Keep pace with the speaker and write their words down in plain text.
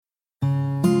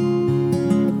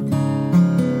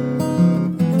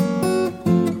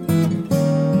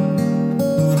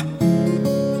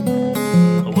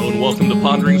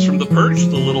Ponderings from the Perch,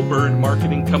 the Little Bird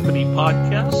Marketing Company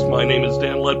podcast. My name is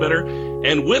Dan Ledbetter,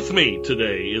 and with me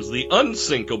today is the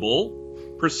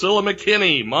unsinkable Priscilla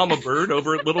McKinney, Mama Bird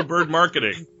over at Little Bird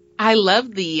Marketing. I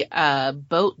love the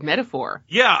boat metaphor.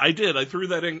 Yeah, I did. I threw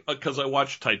that in because I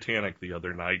watched Titanic the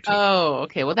other night. Oh,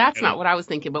 okay. Well, that's not what I was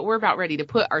thinking, but we're about ready to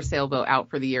put our sailboat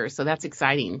out for the year, so that's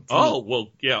exciting.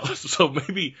 Well, yeah. So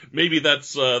maybe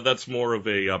that's more of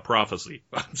a prophecy.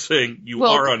 I'm saying you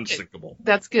are unsinkable.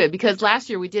 That's good, because last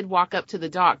year we did walk up to the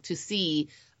dock to see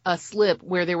a slip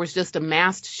where there was just a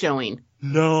mast showing.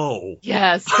 No.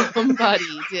 Yes, somebody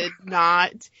did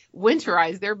not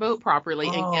winterize their boat properly,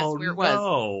 and guess where it was?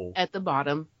 No. At the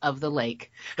bottom of the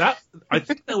lake. I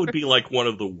think that would be like one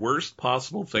of the worst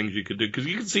possible things you could do, because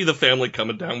you can see the family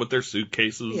coming down with their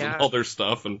suitcases and all their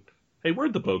stuff, and hey,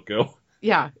 where'd the boat go?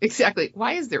 Yeah, exactly.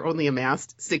 Why is there only a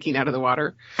mast sticking out of the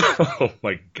water? Oh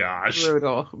my gosh.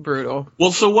 Brutal.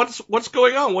 Well, so what's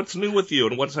going on? What's new with you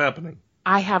and what's happening?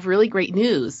 I have really great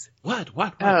news. What?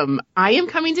 I am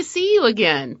coming to see you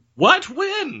again. What?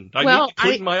 When? I need to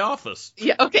clean my office.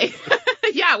 Yeah, okay.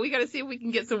 Yeah, we got to see if we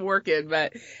can get some work in.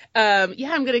 But, I'm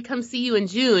going to come see you in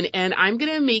June, and I'm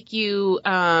going to make you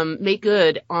make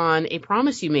good on a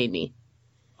promise you made me.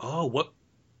 Oh, what?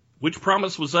 Which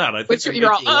promise was that? I think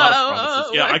you're all, a lot of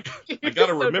promises. Yeah, I got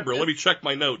to so remember. Let me check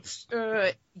my notes.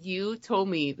 You told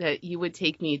me that you would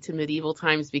take me to medieval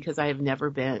times because I have never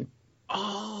been.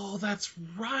 Oh, that's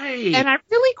right. And I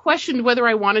really questioned whether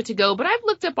I wanted to go, but I've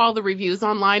looked up all the reviews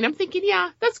online. I'm thinking,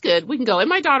 yeah, that's good. We can go. And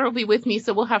my daughter will be with me,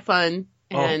 so we'll have fun.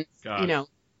 And,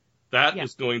 That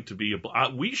is going to be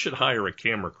we should hire a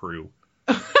camera crew.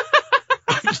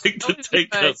 I think to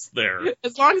take us there.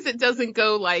 As long as it doesn't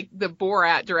go like the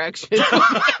Borat direction.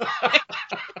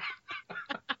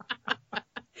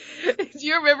 Do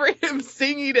you remember him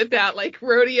singing at that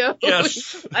rodeo?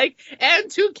 Yes. And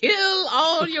to kill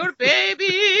all your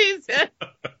babies and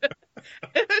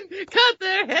cut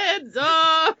their heads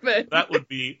off. That would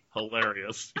be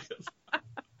hilarious. Yes.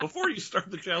 Before you start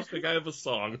the jousting, I have a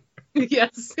song.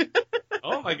 Yes.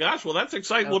 Oh my gosh. Well, that's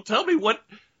exciting. Well, tell me what.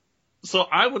 So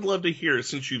I would love to hear,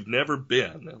 since you've never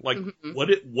been,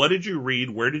 what did you read?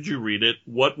 Where did you read it?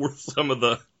 What were some of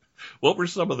the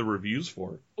reviews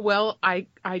for? Well, I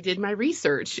did my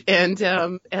research, and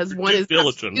as one is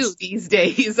diligence these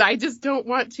days, I just don't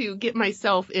want to get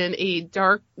myself in a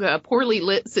dark, poorly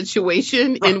lit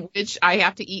situation in which I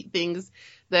have to eat things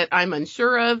that I'm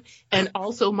unsure of, and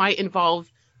also might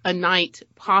involve a knight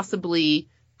possibly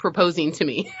proposing to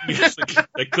me. Yes,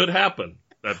 it could happen.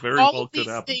 That very well could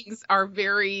happen. All these things are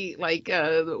very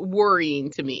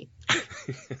worrying to me.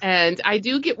 And I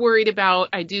do get worried about,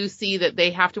 I do see that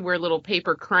they have to wear little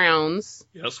paper crowns.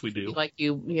 Yes, we do. Like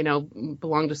you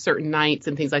belong to certain knights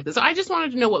and things like this. So I just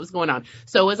wanted to know what was going on.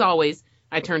 So as always,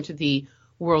 I turned to the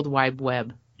World Wide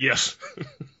Web. Yes.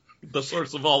 The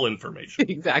source of all information.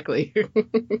 Exactly.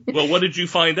 Well, what did you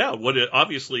find out?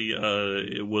 Obviously,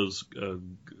 it was,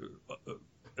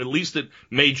 at least it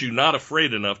made you not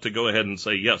afraid enough to go ahead and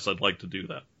say, yes, I'd like to do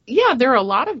that. Yeah, there are a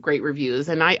lot of great reviews,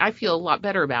 and I feel a lot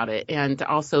better about it. And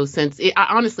also,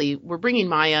 honestly, we're bringing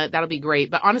Maya, that'll be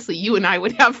great. But honestly, you and I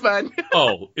would have fun.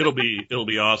 Oh, it'll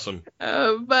be awesome.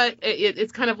 But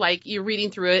it's kind of like you're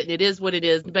reading through it, and it is what it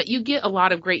is. But you get a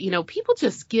lot of great, people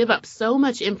just give up so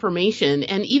much information.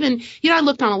 And even, I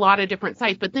looked on a lot of different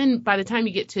sites, but then by the time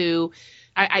you get to,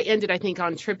 I ended, I think,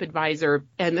 on TripAdvisor,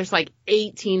 and there's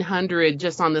 1,800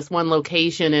 just on this one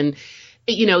location. And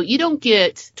you don't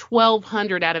get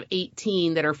 1,200 out of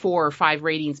 18 that are 4 or 5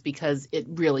 ratings because it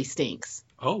really stinks.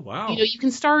 Oh, wow. You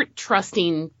can start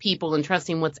trusting people and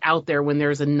trusting what's out there when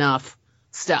there's enough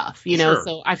stuff, Sure,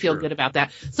 so I feel good about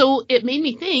that. So it made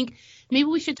me think maybe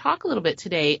we should talk a little bit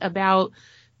today about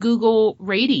Google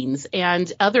ratings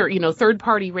and other,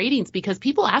 third-party ratings, because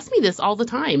people ask me this all the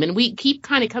time, and we keep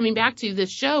kind of coming back to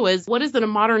this show as what is it a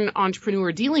modern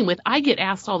entrepreneur dealing with? I get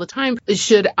asked all the time,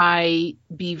 should I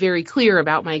be very clear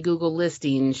about my Google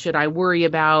listing? Should I worry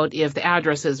about if the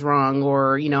address is wrong?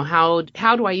 Or,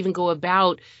 how do I even go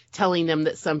about telling them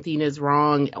that something is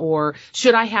wrong? Or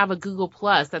should I have a Google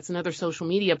Plus? That's another social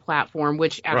media platform,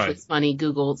 which actually is funny.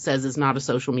 Google says is not a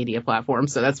social media platform,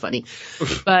 so that's funny.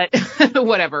 But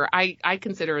whatever, I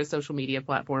consider a social media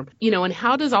platform. And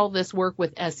how does all this work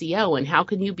with SEO, and how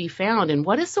can you be found, and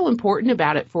what is so important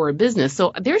about it for a business?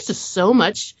 So there's just so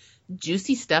much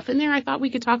juicy stuff in there. I thought we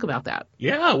could talk about that.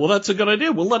 Yeah, well, that's a good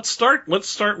idea. Well, let's start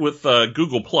with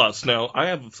Google Plus. Now, I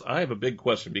have a big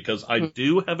question, because I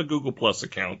do have a Google Plus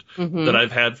account that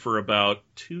I've had for about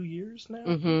 2 years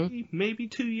now, maybe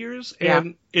 2 years,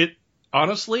 and it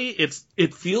honestly,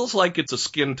 it feels like it's a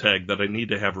skin tag that I need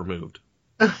to have removed.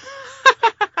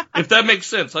 If that makes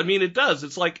sense. I mean, it does.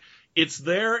 It's like, it's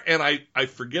there and I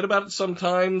forget about it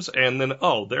sometimes and then,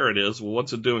 oh, there it is. Well,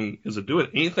 what's it doing? Is it doing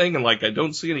anything? And like, I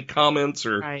don't see any comments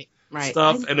or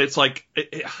stuff. And it's like,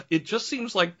 it just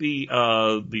seems like the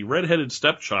redheaded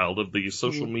stepchild of the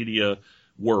social media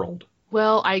world.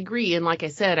 Well, I agree. And like I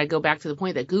said, I go back to the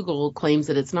point that Google claims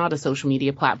that it's not a social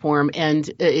media platform. And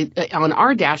on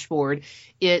our dashboard,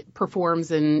 it performs,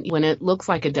 and when it looks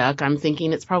like a duck, I'm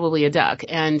thinking it's probably a duck.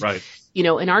 And, you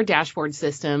know, in our dashboard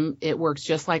system, it works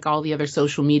just like all the other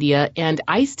social media. And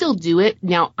I still do it.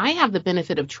 Now, I have the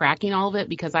benefit of tracking all of it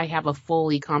because I have a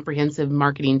fully comprehensive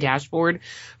marketing dashboard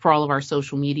for all of our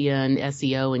social media and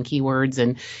SEO and keywords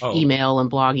and email and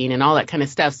blogging and all that kind of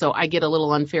stuff. So I get a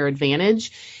little unfair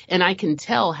advantage and I can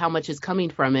tell how much is coming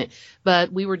from it.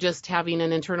 But we were just having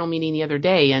an internal meeting the other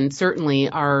day, and certainly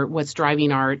what's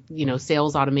driving our, you know,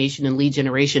 sales automation and lead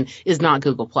generation is not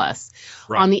Google+.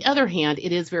 On the other hand,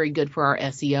 it is very good for our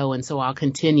SEO, and so I'll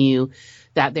continue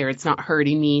that there. It's not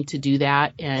hurting me to do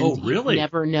that, and you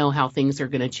never know how things are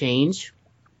going to change.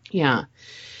 Yeah.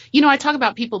 You know, I talk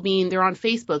about people they're on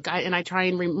Facebook, and I try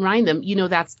and remind them, you know,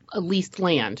 that's a leased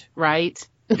land, right?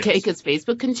 Okay, because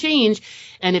Facebook can change,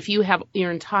 and if you have your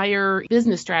entire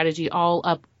business strategy all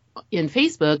up in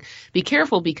Facebook, be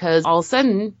careful because all of a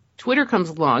sudden Twitter comes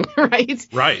along, right?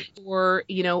 Right. Or,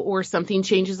 you know, or something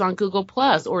changes on Google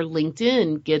Plus, or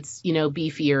LinkedIn gets, you know,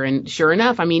 beefier. And sure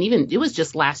enough, I mean, even it was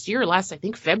just I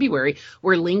think February,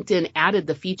 where LinkedIn added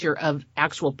the feature of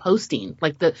actual posting,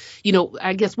 like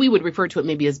I guess we would refer to it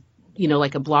maybe as, you know,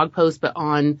 like a blog post, but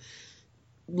on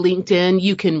LinkedIn,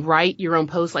 you can write your own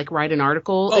post, like write an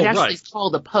article. It actually is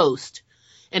called a post.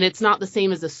 And it's not the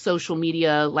same as a social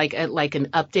media, like an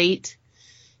update.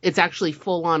 It's actually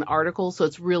full on article. So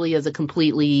it's really as a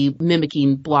completely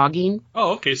mimicking blogging.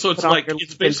 Oh, okay. So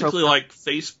it's basically like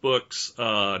Facebook's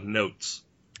notes.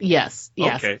 Yes.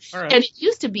 Okay. All right. And it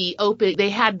used to be open.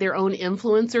 They had their own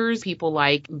influencers. People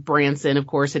like Branson, of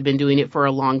course, had been doing it for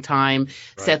a long time.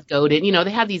 Right. Seth Godin, you know,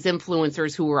 they had these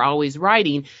influencers who were always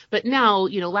writing. But now,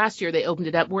 you know, last year they opened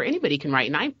it up where anybody can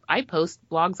write. And I post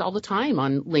blogs all the time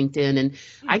on LinkedIn, and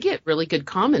I get really good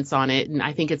comments on it. And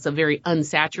I think it's a very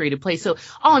unsaturated place. So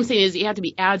all I'm saying is you have to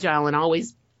be agile and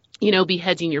always, you know, be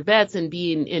hedging your bets and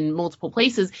be in multiple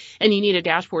places. And you need a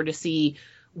dashboard to see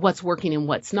what's working and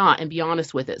what's not, and be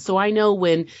honest with it. So I know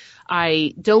when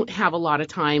I don't have a lot of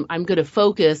time, I'm going to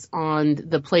focus on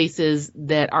the places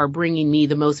that are bringing me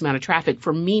the most amount of traffic.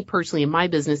 For me personally, in my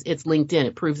business, it's LinkedIn.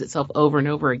 It proves itself over and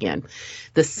over again.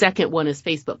 The second one is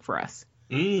Facebook for us.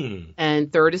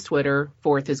 And third is Twitter.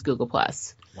 Fourth is Google+.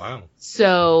 Wow.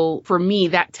 So for me,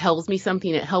 that tells me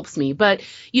something. It helps me. But,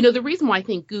 you know, the reason why I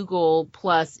think Google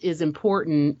Plus is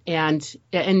important, and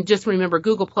just remember,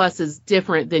 Google Plus is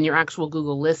different than your actual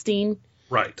Google listing.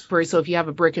 Right. So if you have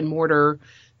a brick and mortar,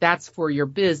 that's for your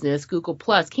business. Google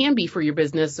Plus can be for your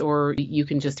business, or you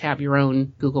can just have your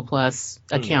own Google Plus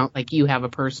account, like you have a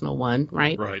personal one,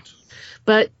 right? Right.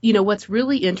 But, you know, what's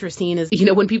really interesting is, you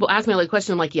know, when people ask me like a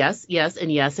question, I'm like, yes, yes,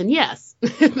 and yes, and yes.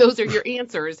 Those are your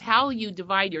answers. How you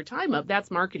divide your time up, that's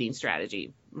marketing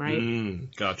strategy,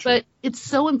 right? Gotcha. But it's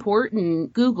so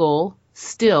important. Google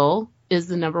still is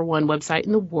the #1 website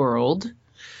in the world.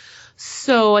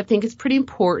 So I think it's pretty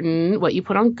important what you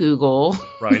put on Google.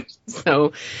 Right.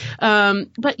 So,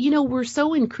 but, you know, we're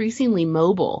so increasingly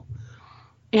mobile.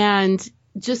 And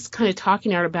just kind of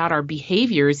talking out about our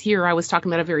behaviors here, I was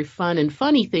talking about a very fun and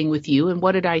funny thing with you. And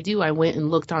what did I do? I went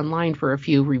and looked online for a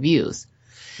few reviews.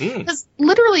 Because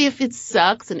literally, if it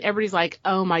sucks and everybody's like,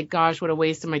 oh my gosh, what a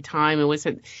waste of my time,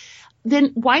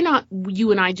 then why not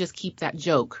you and I just keep that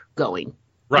joke going?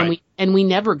 Right. And we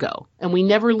never go. And we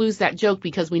never lose that joke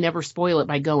because we never spoil it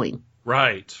by going.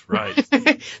 Right.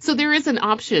 So there is an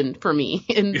option for me.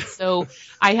 And so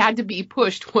I had to be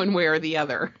pushed one way or the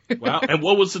other. Wow. And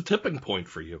what was the tipping point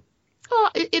for you? Oh,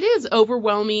 it is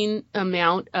overwhelming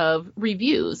amount of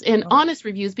reviews and honest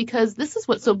reviews, because this is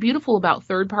what's so beautiful about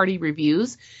third-party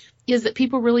reviews is that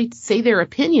people really say their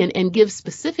opinion and give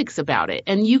specifics about it.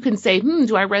 And you can say,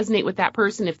 do I resonate with that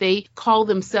person? If they call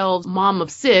themselves mom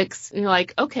of 6, and you're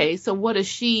like, okay, so what is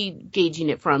she gauging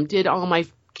it from? Did all my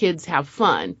kids have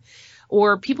fun?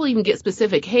 Or people even get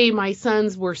specific. Hey, my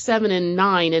sons were 7 and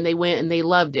 9 and they went and they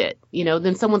loved it. You know,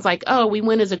 then someone's like, oh, we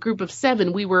went as a group of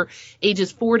 7. We were ages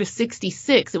 4 to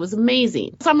 66. It was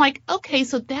amazing. So I'm like, okay,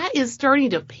 so that is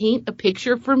starting to paint a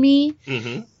picture for me.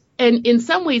 And in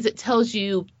some ways it tells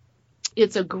you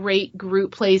it's a great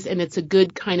group place, and it's a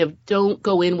good kind of don't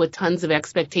go in with tons of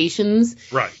expectations.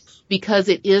 Right. Because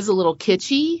it is a little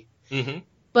kitschy.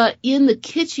 But in the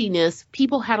kitschiness,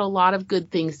 people had a lot of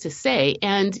good things to say.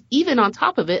 And even on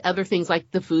top of it, other things like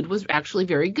the food was actually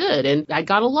very good. And I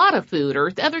got a lot of food,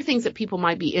 or other things that people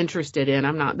might be interested in.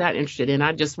 I'm not that interested in.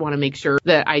 I just want to make sure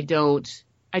that I don't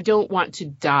want to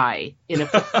die in a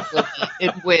facility in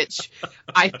which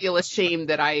I feel ashamed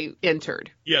that I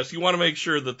entered. Yes, you want to make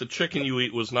sure that the chicken you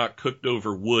eat was not cooked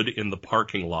over wood in the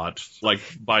parking lot, like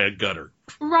by a gutter.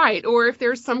 Right. Or if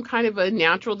there's some kind of a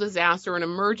natural disaster or an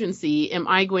emergency, am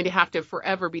I going to have to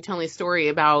forever be telling a story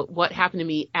about what happened to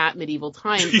me at medieval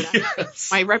times? Yes.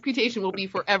 My reputation will be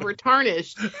forever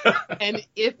tarnished. And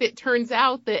if it turns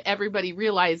out that everybody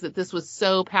realized that this was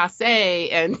so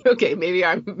passé, and okay, maybe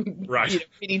I'm right.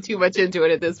 reading too much into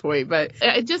it at this point, but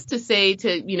just to say,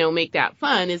 to make that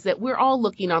fun, is that we're all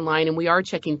looking online and we are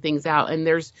checking things out, and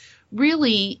there's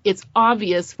really, it's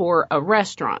obvious for a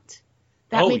restaurant.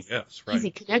 That makes an easy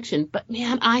connection. But,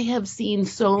 man, I have seen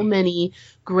so many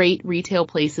great retail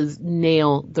places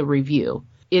nail the review.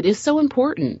 It is so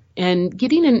important. And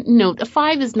getting a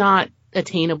 5 is not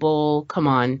attainable. Come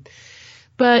on.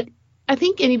 But I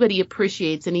think anybody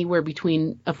appreciates anywhere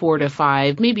between a 4 to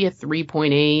 5. Maybe a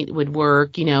 3.8 would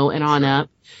work, and on up.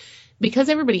 Because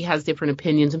everybody has different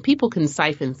opinions, and people can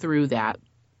siphon through that.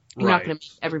 You're not going to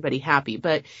make everybody happy.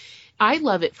 But I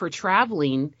love it for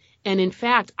traveling. And in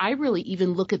fact, I really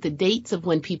even look at the dates of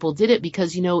when people did it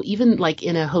because, even like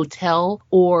in a hotel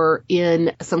or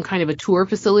in some kind of a tour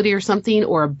facility or something,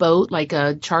 or a boat, like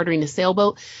chartering a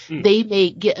sailboat, they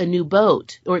may get a new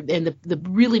boat, and the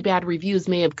really bad reviews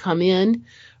may have come in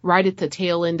right at the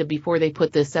tail end of before they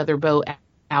put this other boat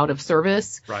out of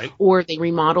service, right? Or they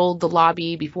remodeled the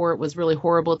lobby before it was really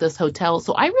horrible at this hotel.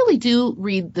 So I really do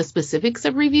read the specifics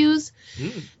of reviews.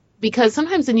 Because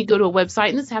sometimes then you go to a website,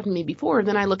 and this happened to me before, and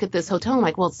then I look at this hotel and I'm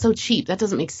like, well, it's so cheap. That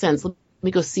doesn't make sense. Let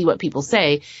me go see what people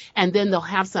say. And then they'll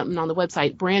have something on the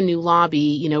website, brand new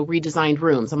lobby, redesigned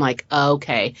rooms. I'm like,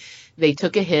 okay, they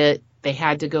took a hit. They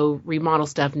had to go remodel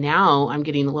stuff. Now I'm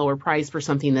getting a lower price for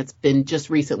something that's been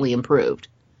just recently improved.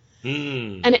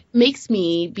 And it makes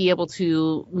me be able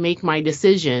to make my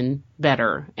decision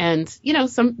better. And,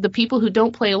 the people who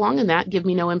don't play along in that give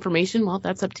me no information. Well,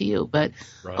 that's up to you. But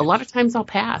a lot of times I'll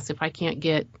pass if I can't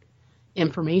get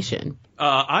information.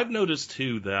 I've noticed,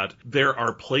 too, that there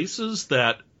are places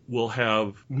that will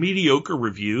have mediocre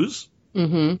reviews.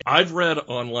 I've read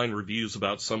online reviews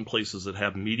about some places that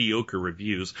have mediocre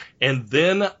reviews, and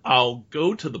then I'll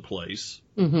go to the place.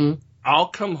 I'll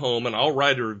come home and I'll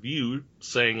write a review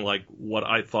saying like what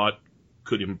I thought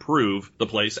could improve the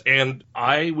place. And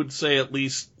I would say at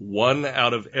least 1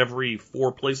 out of every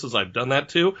 4 places I've done that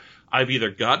to, I've either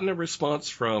gotten a response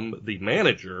from the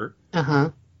manager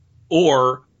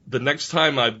or the next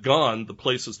time I've gone, the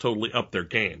place has totally upped their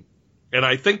game. And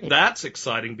I think that's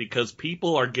exciting because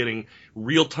people are getting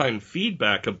real-time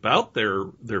feedback about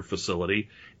their facility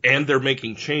and they're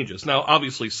making changes. Now,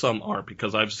 obviously some aren't,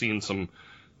 because I've seen some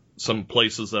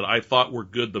places that I thought were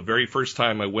good the very first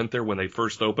time I went there when they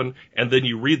first opened, and then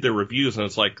you read their reviews and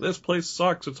it's like, this place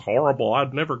sucks, it's horrible,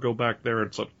 I'd never go back there,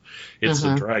 it's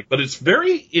a drag. But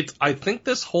I think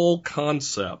this whole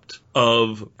concept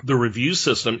of the review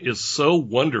system is so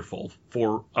wonderful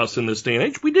for us in this day and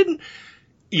age. We didn't,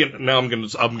 now I'm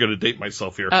gonna date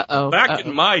myself here. Back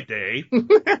in my day,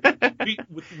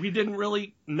 we didn't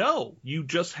really know. You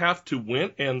just have to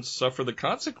win and suffer the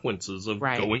consequences of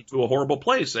going to a horrible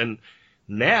place. And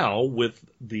now with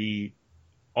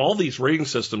all these rating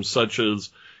systems, such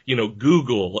as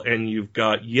Google, and you've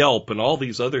got Yelp and all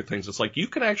these other things, it's like you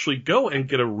can actually go and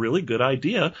get a really good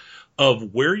idea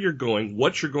of where you're going,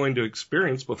 what you're going to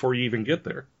experience before you even get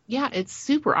there. Yeah, it's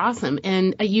super awesome.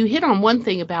 And you hit on one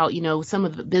thing about, some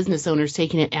of the business owners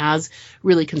taking it as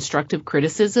really constructive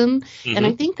criticism. And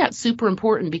I think that's super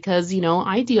important because,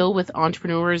 I deal with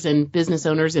entrepreneurs and business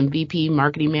owners and VP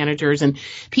marketing managers and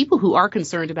people who are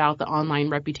concerned about the online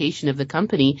reputation of the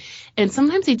company. And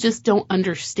sometimes they just don't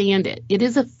understand it. It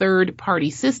is a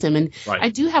third-party system. And I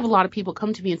do have a lot of people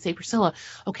come to me and say, Priscilla,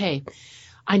 okay,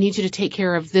 I need you to take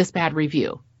care of this bad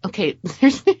review. Okay,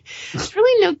 there's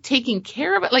really no taking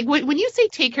care of it. Like when you say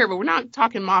take care of it, we're not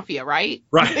talking mafia, right?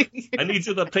 Right. I need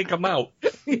you to take them out.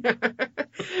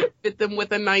 Fit them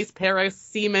with a nice pair of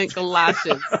cement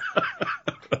galoshes.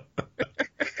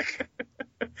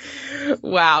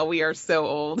 Wow, we are so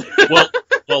old.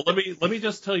 well, let me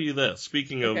just tell you this.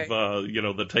 Speaking of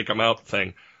the take them out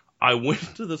thing, I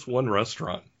went to this one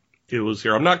restaurant. It was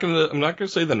here. I'm not gonna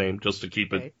say the name just to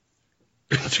keep it.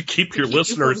 To keep your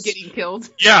listeners from getting killed.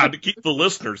 Yeah, to keep the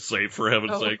listeners safe, for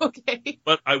heaven's sake. Okay.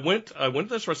 But I went to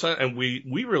this restaurant and we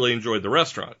really enjoyed the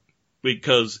restaurant.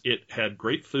 because it had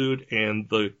great food, and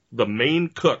the main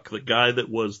cook, the guy that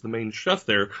was the main chef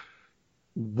there,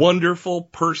 wonderful,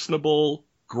 personable,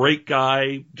 great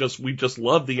guy. We just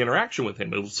loved the interaction with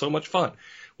him. It was so much fun.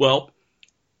 Well,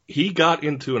 he got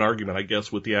into an argument, I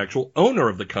guess, with the actual owner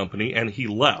of the company, and he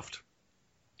left.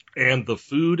 And the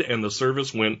food and the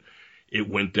service went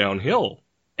downhill,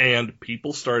 and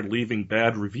people started leaving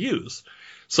bad reviews.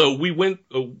 So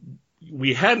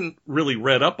we hadn't really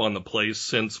read up on the place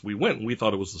since we went. We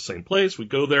thought it was the same place. We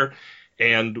go there,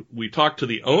 and we talked to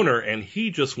the owner, and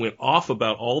he just went off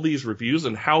about all these reviews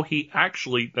and how he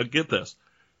actually, now get this,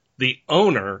 the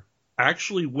owner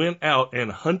actually went out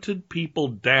and hunted people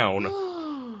down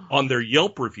on their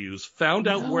Yelp reviews, found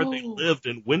out where they lived,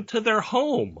 and went to their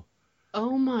home.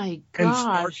 Oh my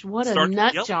gosh, what a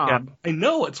nut job. I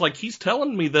know, it's like he's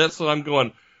telling me this, and I'm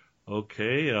going,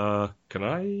 okay, can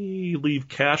I leave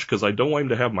cash? Because I don't want him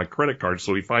to have my credit card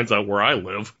so he finds out where I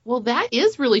live. Well, that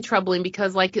is really troubling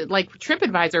because like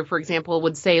TripAdvisor, for example,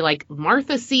 would say like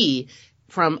Martha C.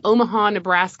 from Omaha,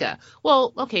 Nebraska.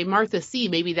 Well, okay, Martha C.,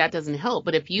 maybe that doesn't help.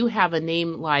 But if you have a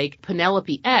name like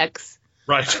Penelope X,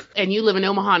 right, and you live in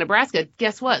Omaha, Nebraska,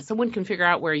 guess what? Someone can figure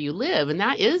out where you live. And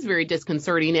that is very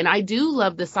disconcerting. And I do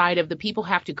love the side of the people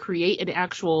have to create an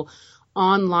actual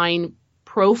online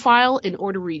profile in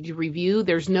order to review.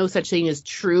 There's no such thing as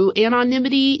true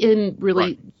anonymity in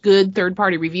really good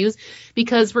third-party reviews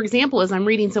because, for example, as I'm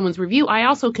reading someone's review, I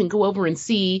also can go over and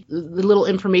see the little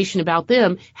information about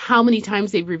them, how many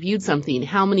times they've reviewed something,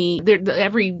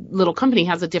 every little company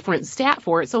has a different stat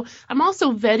for it. So I'm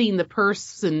also vetting the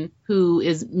person who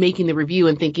is making the review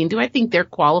and thinking, do I think they're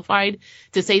qualified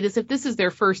to say this? If this is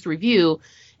their first review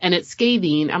and it's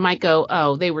scathing, I might go,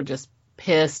 oh, they were just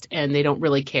pissed and they don't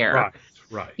really care.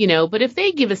 Right. You know, but if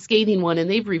they give a scathing one and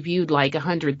they've reviewed like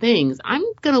 100 things, I'm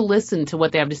going to listen to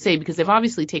what they have to say because they've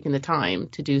obviously taken the time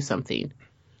to do something.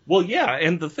 Well, yeah.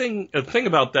 And the thing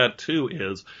about that, too,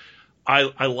 is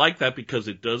I like that because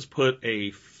it does put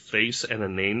a face and a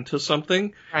name to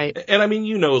something. Right. And I mean,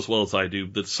 you know as well as I do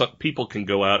that some people can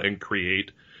go out and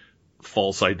create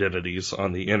false identities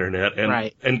on the internet.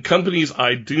 And companies,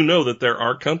 I do know that there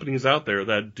are companies out there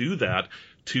that do that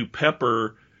to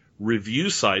pepper review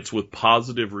sites with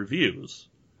positive reviews.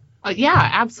 Yeah,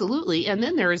 absolutely. And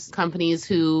then there's companies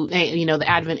who, you know, the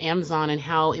advent of Amazon and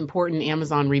how important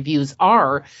Amazon reviews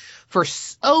are for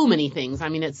so many things. I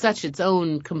mean, it's such its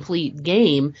own complete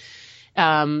game.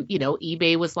 You know,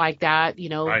 eBay was like that, you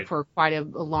know, for quite a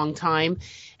long time.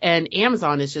 And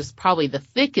Amazon is just probably the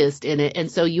thickest in it.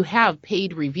 And so you have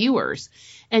paid reviewers.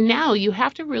 And now you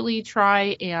have to really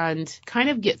try and kind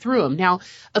of get through them. Now,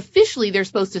 officially, they're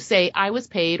supposed to say, I was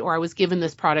paid or I was given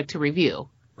this product to review.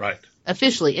 Right.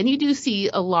 Officially. And you do see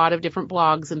a lot of different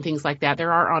blogs and things like that.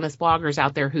 There are honest bloggers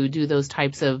out there who do those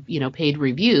types of, you know, paid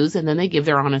reviews, and then they give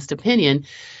their honest opinion.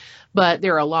 But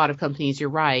there are a lot of companies, you're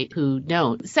right, who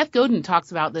don't. Seth Godin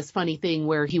talks about this funny thing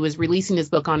where he was releasing his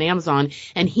book on Amazon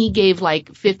and he gave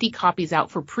like 50 copies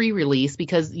out for pre-release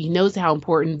because he knows how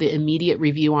important the immediate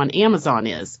review on Amazon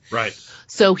is. Right.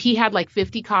 So he had like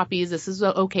 50 copies. This is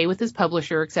okay with his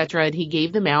publisher, et cetera. And he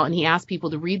gave them out and he asked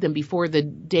people to read them before the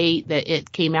date that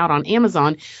it came out on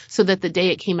Amazon so that the day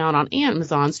it came out on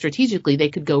Amazon, strategically, they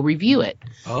could go review it.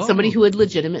 Oh. Somebody who had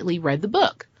legitimately read the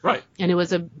book. Right. And it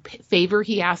was a favor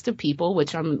he asked of people,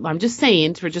 which I'm just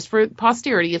saying for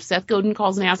posterity. If Seth Godin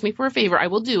calls and asks me for a favor, I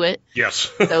will do it.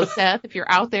 Yes. So Seth, if you're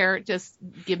out there, just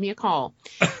give me a call.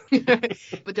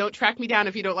 But don't track me down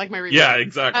if you don't like my review. Yeah,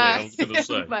 exactly. I was going to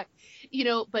say.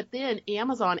 But then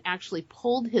Amazon actually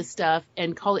pulled his stuff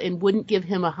and wouldn't give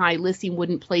him a high listing,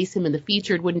 wouldn't place him in the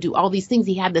featured, wouldn't do all these things.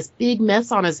 He had this big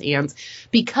mess on his hands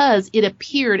because it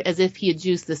appeared as if he had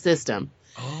juiced the system.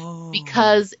 Oh.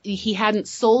 Because he hadn't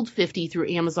sold 50 through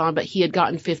Amazon, but he had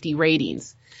gotten 50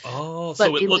 ratings. Oh,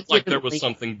 so it looked like there was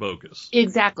something bogus.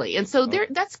 Exactly. And so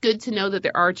that's good to know that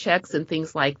there are checks and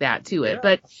things like that to it. Yeah.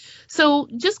 But so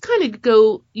just kind of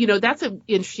go, that's an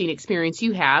interesting experience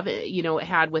you have,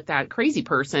 had with that crazy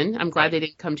person. I'm glad they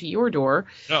didn't come to your door.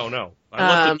 No. I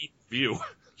let them view.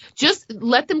 Just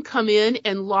let them come in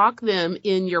and lock them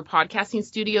in your podcasting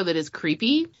studio that is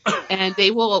creepy, and they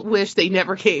will wish they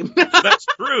never came. That's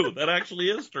true. That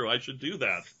actually is true. I should do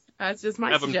that. That's just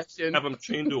my suggestion. Have them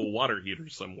chained to a water heater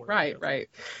somewhere. Right.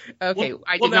 Okay,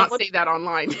 I did not say that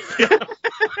online.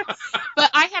 But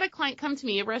I had a client come to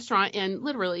me, a restaurant, and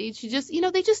literally she just,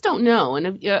 they just don't know.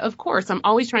 And of course, I'm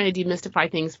always trying to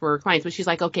demystify things for clients, but she's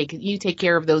like, okay, can you take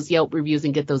care of those Yelp reviews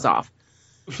and get those off?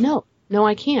 No. No,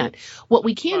 I can't. What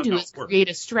we can do No, is create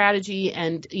a strategy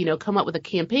and, come up with a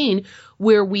campaign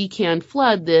where we can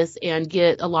flood this and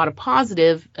get a lot of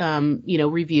positive,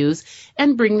 reviews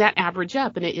and bring that average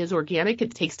up. And it is organic.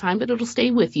 It takes time, but it'll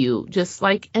stay with you just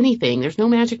like anything. There's no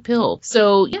magic pill.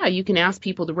 So yeah, you can ask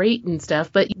people to rate and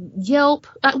stuff, but Yelp,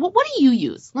 what do you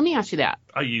use? Let me ask you that.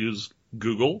 I use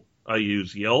Google. I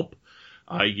use Yelp.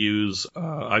 I've used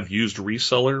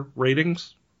reseller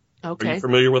ratings. Okay. Are you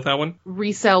familiar with that one?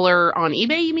 Reseller on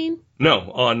eBay, you mean?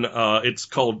 No, on it's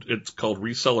called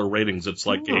reseller ratings. It's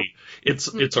like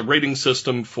it's a rating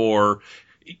system for,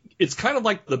 it's kind of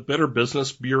like the Better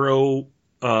Business Bureau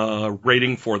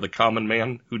rating for the common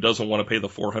man who doesn't want to pay the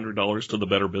 $400 to the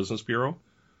Better Business Bureau.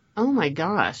 Oh my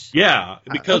gosh. Yeah,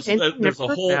 because there's a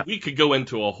whole, that. we could go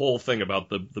into a whole thing about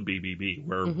the BBB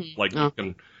where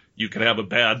you can have a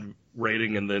bad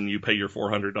rating and then you pay your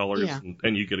 $400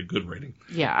 and you get a good rating.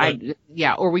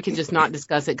 Yeah, or we can just not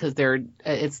discuss it because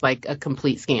it's like a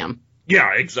complete scam.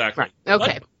 Yeah, exactly. Right.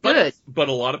 Okay, good. But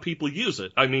a lot of people use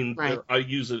it. I mean, right. I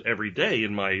use it every day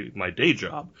in my day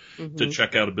job to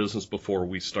check out a business before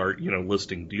we start,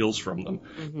 listing deals from them.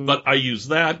 But I use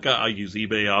that. I use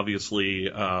eBay, obviously.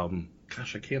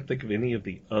 Gosh, I can't think of any of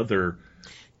the other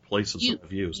places that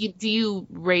I've used. Do you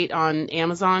rate on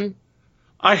Amazon?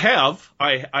 I have.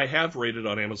 I have rated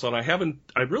on Amazon.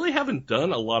 I really haven't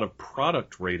done a lot of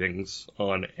product ratings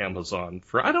on Amazon.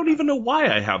 I don't even know why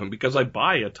I haven't, because I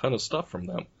buy a ton of stuff from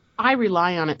them. I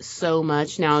rely on it so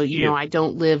much now. I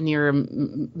don't live near a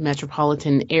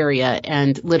metropolitan area,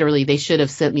 and literally they should have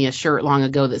sent me a shirt long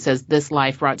ago that says "This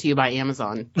Life brought to you by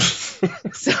Amazon."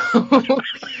 So,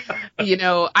 we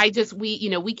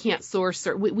can't source.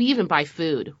 We even buy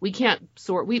food. We can't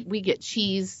sort. We get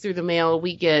cheese through the mail.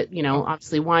 We get,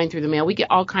 obviously wine through the mail. We get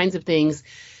all kinds of things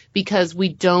because we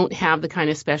don't have the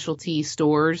kind of specialty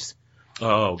stores.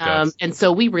 Oh, gosh. And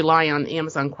so we rely on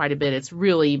Amazon quite a bit. It's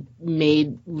really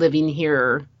made living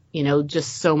here,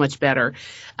 just so much better.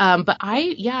 But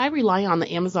I rely on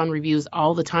the Amazon reviews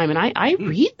all the time, and I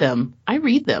read them.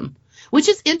 Which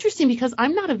is interesting because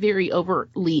I'm not a very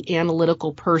overly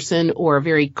analytical person or a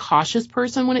very cautious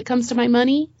person when it comes to my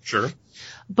money. Sure.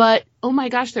 But, oh my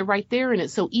gosh, they're right there and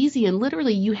it's so easy. And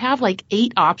literally you have like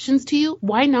 8 options to you.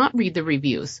 Why not read the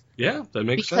reviews? Yeah, that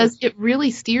makes sense. Because it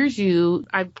really steers you.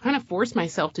 I've kind of forced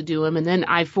myself to do them. And then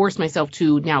I forced myself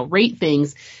to now rate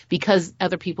things because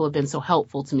other people have been so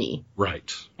helpful to me.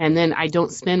 Right. And then I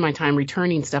don't spend my time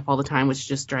returning stuff all the time, which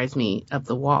just drives me up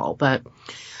the wall. But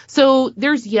so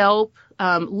there's Yelp.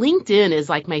 LinkedIn is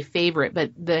like my favorite,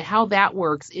 but how that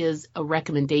works is a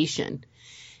recommendation.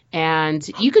 And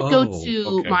you could go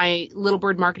to my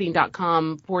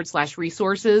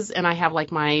littlebirdmarketing.com/resources, and I have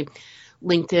like my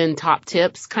LinkedIn top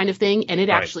tips kind of thing. And it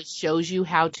actually shows you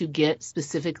how to get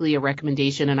specifically a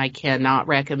recommendation. And I cannot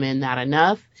recommend that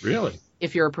enough. Really?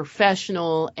 If you're a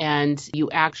professional and you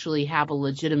actually have a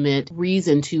legitimate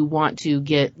reason to want to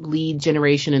get lead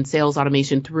generation and sales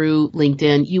automation through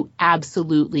LinkedIn, you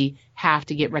absolutely have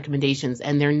to get recommendations.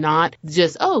 And they're not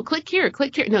just, click here,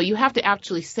 click here. No, you have to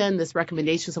actually send this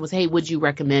recommendation. Someone say, hey, would you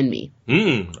recommend me?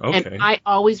 Okay. And I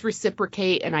always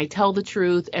reciprocate and I tell the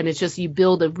truth. And it's just, you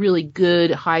build a really good,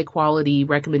 high quality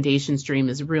recommendation stream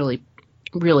is really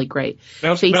great.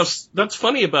 Now, that's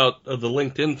funny about the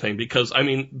LinkedIn thing, because I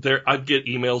get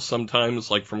emails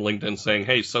sometimes like from LinkedIn saying,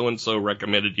 hey, so-and-so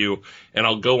recommended you. And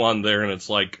I'll go on there and it's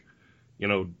like,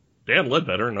 Dan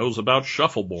Ledbetter knows about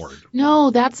Shuffleboard.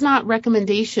 No, that's not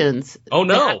recommendations. Oh,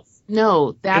 no.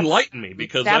 That's enlighten me,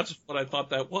 because that's what I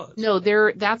thought that was. No,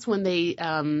 that's when they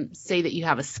say that you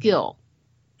have a skill.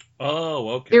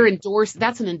 Oh, okay.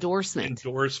 That's an endorsement.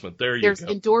 There's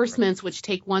endorsements which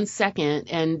take 1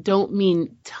 second and don't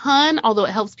mean ton, although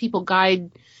it helps people guide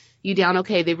you down.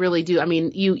 Okay, they really do. I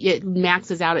mean, it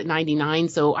maxes out at 99.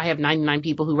 So I have 99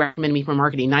 people who recommend me for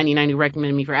marketing, 99 who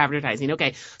recommend me for advertising.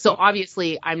 Okay. So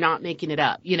obviously I'm not making it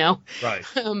up, Right.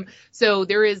 So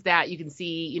there is that. You can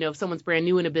see, if someone's brand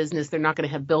new in a business, they're not going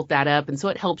to have built that up. And so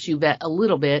it helps you vet a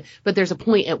little bit, but there's a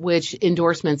point at which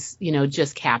endorsements,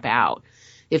 just cap out.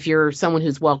 If you're someone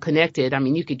who's well connected,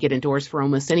 you could get endorsed for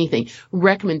almost anything.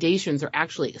 Recommendations are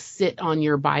actually sit on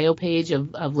your bio page of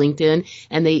LinkedIn,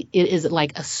 and it is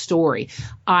like a story.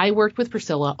 I worked with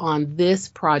Priscilla on this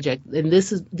project, and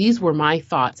these were my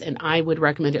thoughts, and I would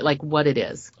recommend it like what it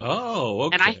is. Oh,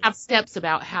 okay. And I have steps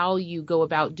about how you go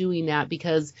about doing that,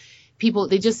 because people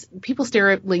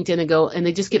stare at LinkedIn and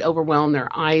they just get overwhelmed. Their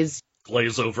eyes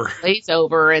glaze over.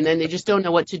 And then they just don't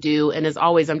know what to do. And as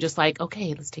always, I'm just like,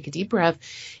 okay, let's take a deep breath.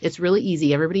 It's really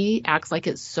easy. Everybody acts like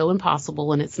it's so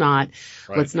impossible, and it's not.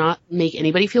 Right. Let's not make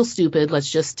anybody feel stupid. Let's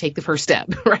just take the first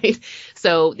step, right?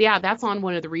 So yeah, that's on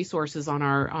one of the resources on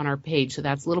our page. So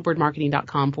that's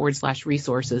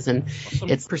littlebirdmarketing.com/resources. And awesome.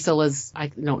 It's Priscilla's, I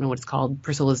don't know what it's called,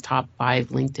 Priscilla's top 5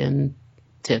 LinkedIn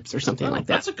tips or something like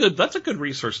that. That's a good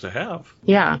resource to have.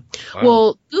 Yeah. Wow.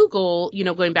 Well, Google,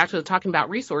 going back to talking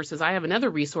about resources, I have another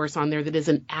resource on there that is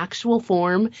an actual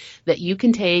form that you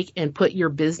can take and put your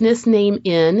business name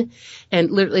in, and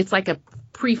literally it's like a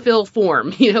pre-fill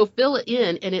form, fill it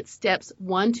in, and it's steps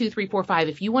 1, 2, 3, 4, 5.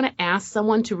 If you want to ask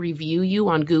someone to review you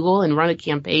on Google and run a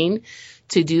campaign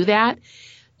to do that,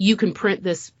 you can print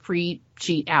this free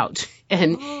sheet out,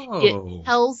 and it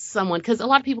tells someone, because a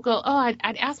lot of people go,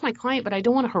 I'd ask my client, but I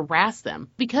don't want to harass them,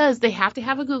 because they have to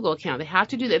have a Google account. They have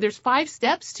to do that. There's 5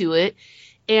 steps to it.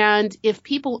 And if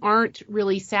people aren't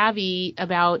really savvy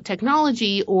about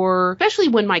technology, or especially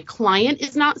when my client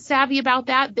is not savvy about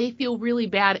that, they feel really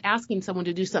bad asking someone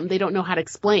to do something they don't know how to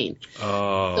explain.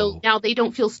 So now they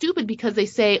don't feel stupid because they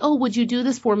say, would you do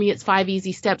this for me? It's 5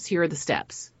 easy steps. Here are the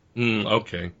steps.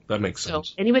 Okay, that makes sense.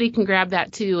 So anybody can grab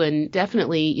that too, and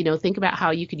definitely, think about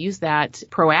how you could use that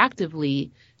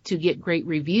proactively to get great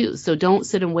reviews. So don't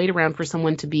sit and wait around for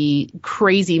someone to be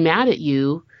crazy mad at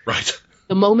you. Right.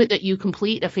 The moment that you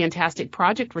complete a fantastic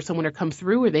project for someone to come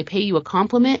through, or they pay you a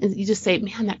compliment, and you just say,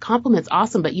 man, that compliment's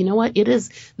awesome, but you know what? It is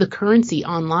the currency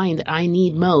online that I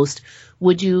need most.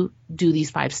 Would you do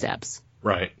these 5 steps?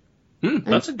 Right.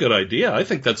 That's a good idea. I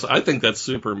think that's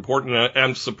super important.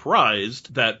 I'm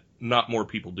surprised that not more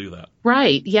people do that.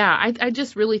 Right. Yeah. I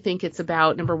just really think it's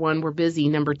about, number 1, we're busy.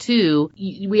 Number 2,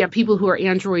 we have people who are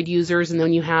Android users, and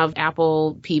then you have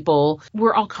Apple people.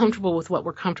 We're all comfortable with what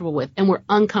we're comfortable with, and we're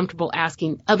uncomfortable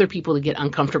asking other people to get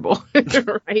uncomfortable.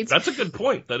 Right. That's a good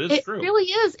point. That is true. It really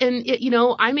is. And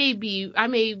I may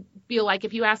feel like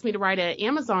if you asked me to write an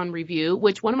Amazon review,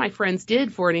 which one of my friends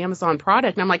did for an Amazon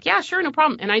product, and I'm like, yeah, sure, no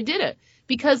problem. And I did it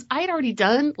because I had already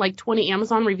done like 20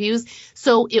 Amazon reviews.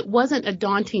 So it wasn't a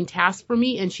daunting task for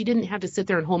me, and she didn't have to sit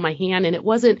there and hold my hand, and it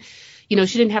wasn't, she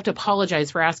didn't have to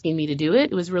apologize for asking me to do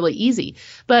it. It was really easy.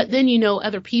 But then,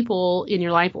 other people in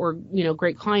your life, or,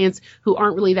 great clients who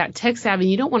aren't really that tech savvy,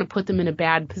 and you don't want to put them in a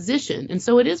bad position. And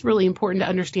so it is really important to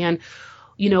understand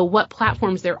what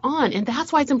platforms they're on. And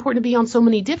that's why it's important to be on so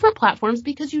many different platforms,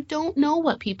 because you don't know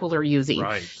what people are using.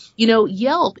 Right.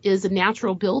 Yelp is a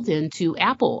natural build-in to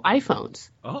Apple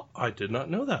iPhones. Oh, I did not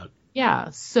know that.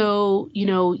 Yeah. So,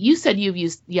 you said you've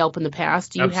used Yelp in the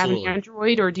past. Do you Absolutely. have an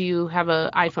Android, or do you have an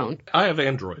iPhone? I have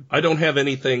Android. I don't have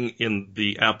anything in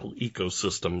the Apple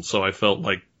ecosystem. So I felt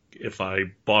like if I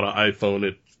bought an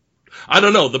iPhone, I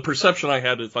don't know. The perception I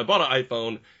had is if I bought an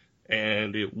iPhone,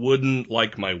 and it wouldn't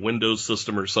like my Windows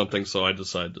system or something, so I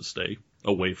decided to stay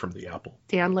away from the Apple.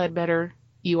 Dan Ledbetter,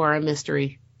 you are a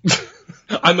mystery.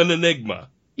 I'm an enigma.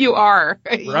 You are.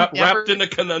 Wrapped in a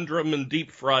conundrum and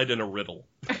deep fried in a riddle.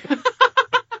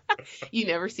 You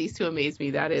never cease to amaze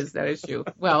me. That is true.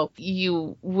 Well,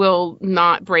 you will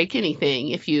not break anything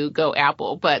if you go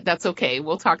Apple, but that's okay.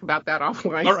 We'll talk about that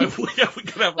offline. All right. Yeah, we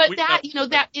can have. But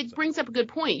that it brings up a good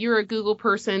point. You're a Google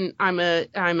person. I'm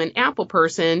an Apple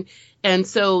person. And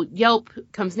so Yelp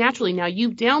comes naturally. Now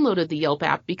you've downloaded the Yelp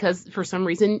app because for some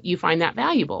reason you find that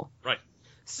valuable. Right.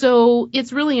 So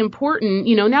it's really important,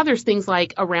 now there's things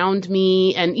like Around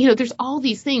Me, and, there's all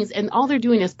these things, and all they're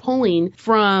doing is pulling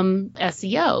from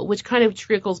SEO, which kind of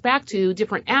trickles back to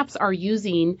different apps are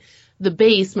using the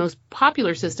base most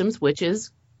popular systems, which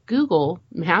is Google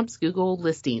Maps, Google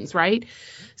listings, right?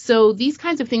 So these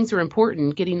kinds of things are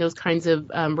important, getting those kinds of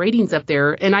ratings up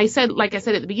there. And like I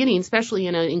said at the beginning, especially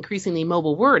in an increasingly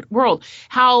mobile world,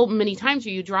 how many times are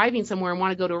you driving somewhere and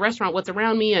want to go to a restaurant? What's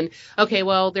around me? And okay,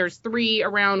 well, there's 3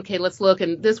 around. Okay, let's look.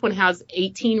 And this one has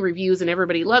 18 reviews and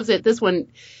everybody loves it. This one,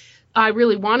 I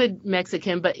really wanted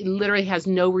Mexican, but it literally has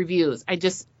no reviews. I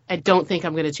don't think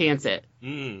I'm going to chance it.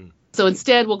 So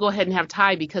instead, we'll go ahead and have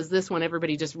Thai, because this one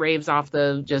everybody just raves off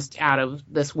just out of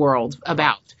this world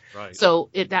about. Right. So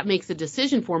that makes a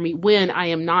decision for me when I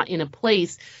am not in a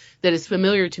place that is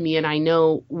familiar to me, and I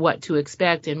know what to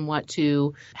expect and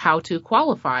how to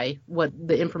qualify what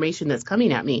the information that's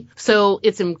coming at me. So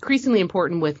it's increasingly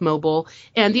important with mobile.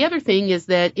 And the other thing is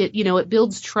that it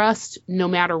builds trust no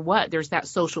matter what. There's that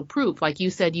social proof. Like you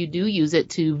said, you do use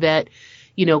it to vet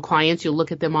clients. You'll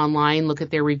look at them online, look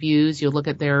at their reviews, you'll look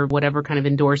at their whatever kind of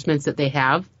endorsements that they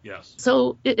have. Yes.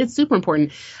 So it's super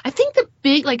important. I think the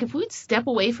big, if we'd step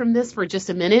away from this for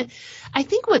just a minute, I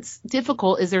think what's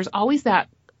difficult is there's always that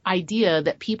idea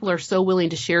that people are so willing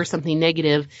to share something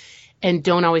negative, and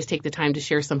don't always take the time to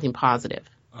share something positive.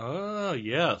 Ah,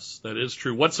 yes, that is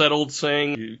true. What's that old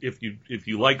saying? If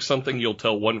you like something, you'll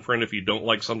tell one friend. If you don't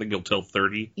like something, you'll tell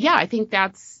 30. Yeah, I think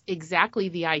that's exactly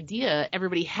the idea.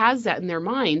 Everybody has that in their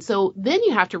mind. So then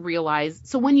you have to realize,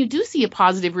 so when you do see a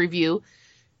positive review,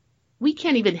 we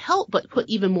can't even help but put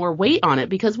even more weight on it,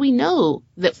 because we know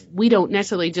that we don't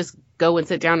necessarily just go and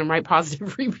sit down and write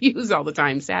positive reviews all the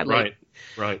time, sadly.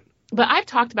 Right. But I've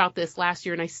talked about this last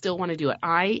year, and I still want to do it.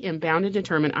 I am bound and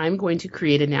determined I'm going to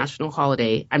create a national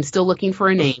holiday. I'm still looking for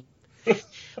a name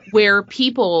where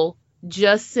people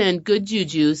just send good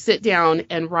juju, sit down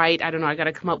and write. I don't know. I got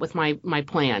to come up with my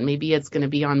plan. Maybe it's going to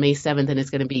be on May 7th, and it's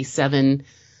going to be 7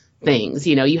 things.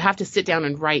 You know, you have to sit down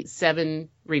and write 7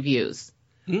 reviews.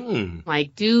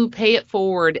 Like, do pay it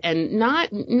forward, and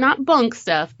not bunk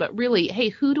stuff, but really, hey,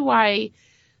 who do I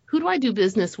do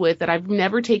business with that I've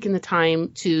never taken the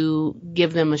time to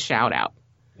give them a shout out?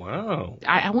 Wow.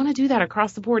 I want to do that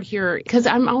across the board here, because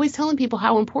I'm always telling people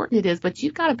how important it is, but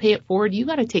you've got to pay it forward. You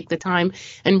got to take the time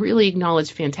and really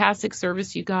acknowledge fantastic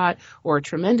service you got, or a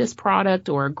tremendous product,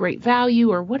 or a great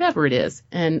value, or whatever it is.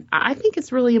 And I think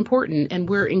it's really important, and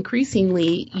we're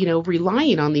increasingly,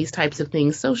 relying on these types of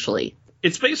things socially.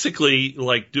 It's basically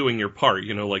like doing your part,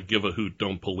 like give a hoot,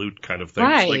 don't pollute kind of thing.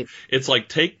 Right. It's like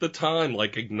take the time,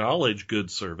 like acknowledge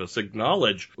good service,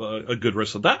 acknowledge a good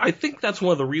restaurant. I think that's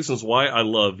one of the reasons why I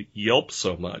love Yelp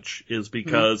so much, is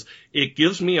because it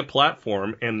gives me a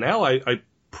platform, and now I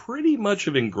pretty much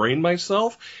have ingrained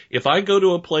myself. If I go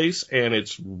to a place and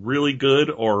it's really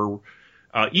good, or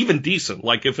even decent,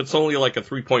 like if it's only like a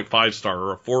 3.5 star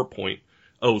or a 4.0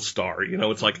 star,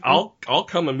 it's like I'll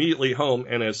come immediately home,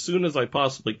 and as soon as I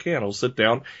possibly can, I'll sit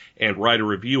down and write a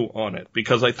review on it,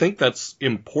 because I think that's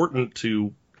important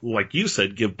to, like you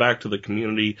said, give back to the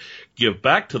community, give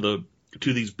back to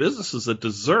these businesses that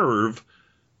deserve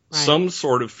some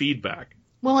sort of feedback.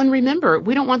 Well, and remember,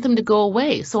 we don't want them to go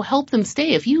away, so help them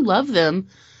stay. If you love them,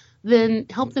 then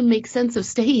help them make sense of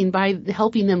staying by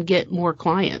helping them get more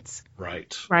clients.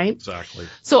 Right. Exactly.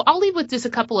 So I'll leave with just a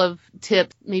couple of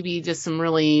tips, maybe just some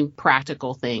really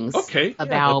practical things. Okay.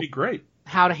 About that'd be great.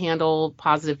 How to handle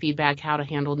positive feedback, how to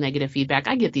handle negative feedback.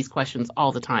 I get these questions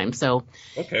all the time. So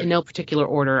in no particular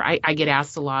order, I get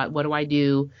asked a lot, what do I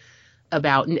do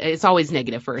about, it's always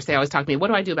negative first. They always talk to me, what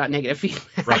do I do about negative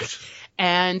feedback? Right.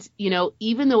 And,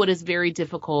 even though it is very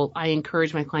difficult, I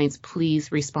encourage my clients,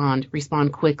 please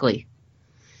respond quickly,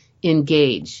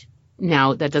 engage.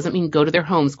 Now, that doesn't mean go to their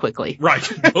homes quickly. Right.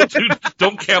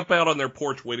 Don't camp out on their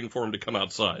porch waiting for them to come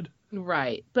outside.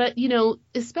 Right. But,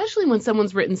 especially when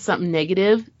someone's written something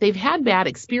negative, they've had bad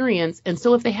experience. And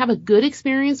so if they have a good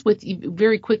experience with you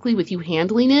very quickly with you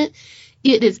handling it,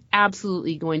 it is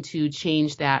absolutely going to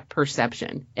change that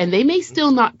perception. And they may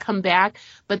still not come back,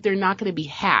 but they're not going to be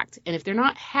hacked. And if they're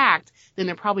not hacked, then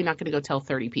they're probably not going to go tell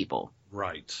 30 people.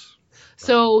 Right.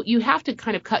 So you have to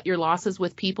kind of cut your losses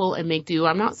with people and make do.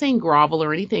 I'm not saying grovel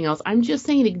or anything else. I'm just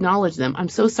saying acknowledge them. I'm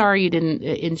so sorry you didn't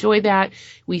enjoy that.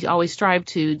 We always strive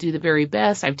to do the very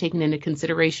best. I've taken into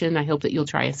consideration. I hope that you'll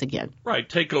try us again. Right.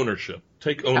 Take ownership.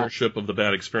 Take ownership of the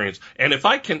bad experience. And if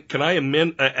I can I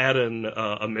add an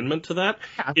amendment to that?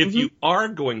 Yeah. If you are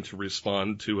going to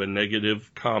respond to a negative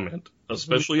comment,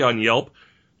 especially on Yelp,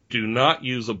 do not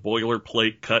use a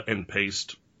boilerplate cut and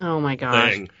paste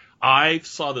thing. I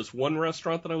saw this one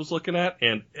restaurant that I was looking at,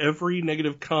 and every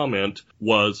negative comment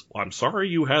was, I'm sorry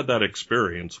you had that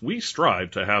experience. We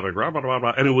strive to have a blah, blah, blah,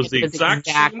 blah. And it was the exact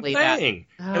same thing.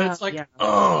 And it's like,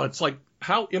 it's like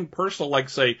how impersonal, like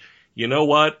say, you know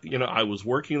what? I was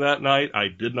working that night. I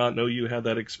did not know you had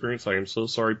that experience. I am so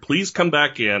sorry. Please come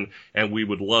back in, and we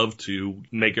would love to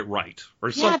make it right,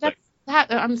 or something.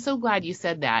 I'm so glad you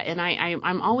said that. And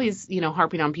I'm always,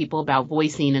 harping on people about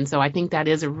voicing. And so I think that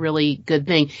is a really good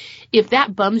thing. If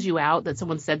that bums you out that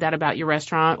someone said that about your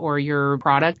restaurant or your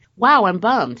product, wow, I'm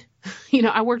bummed.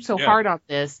 I worked so hard on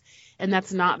this, and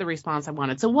that's not the response I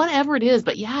wanted. So whatever it is,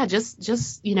 but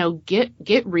just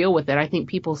get real with it. I think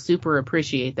people super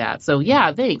appreciate that. So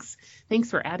thanks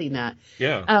for adding that.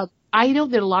 Yeah. I know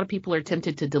that a lot of people are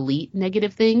tempted to delete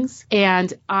negative things,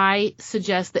 and I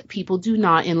suggest that people do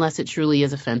not unless it truly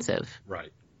is offensive. Right.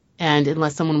 And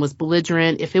unless someone was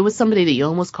belligerent. If it was somebody that you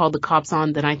almost called the cops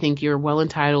on, then I think you're well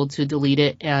entitled to delete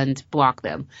it and block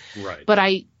them. Right. But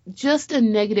just a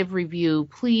negative review,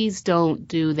 please don't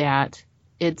do that.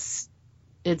 It's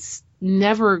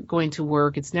never going to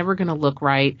work. It's never going to look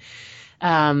right.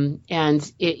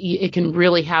 And it can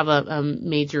really have a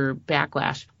major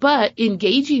backlash. But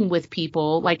engaging with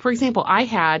people, like, for example, I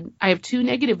have 2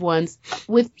 negative ones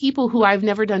with people who I've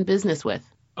never done business with.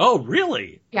 Oh,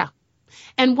 really? Yeah.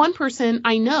 And one person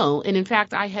I know, and in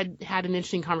fact, I had an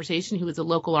interesting conversation who was a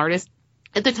local artist.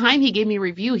 At the time he gave me a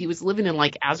review, he was living in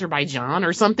like Azerbaijan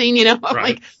or something, I'm Right.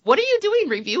 like, what are you doing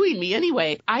reviewing me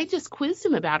anyway? I just quizzed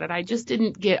him about it. I just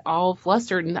didn't get all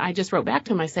flustered. And I just wrote back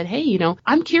to him. I said, hey,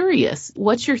 I'm curious.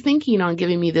 What's your thinking on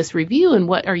giving me this review? And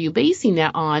what are you basing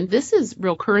that on? This is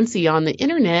real currency on the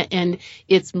internet. And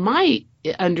it's my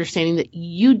understanding that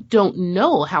you don't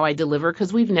know how I deliver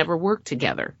because we've never worked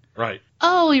together. Right.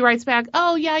 Oh, he writes back,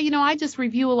 oh, yeah, I just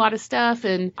review a lot of stuff,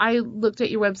 and I looked at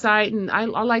your website, and I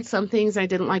liked some things, I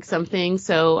didn't like some things,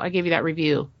 so I gave you that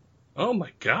review. Oh,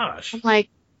 my gosh. I'm like,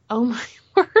 oh, my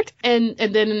word. And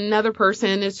then another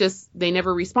person is just, they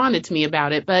never responded to me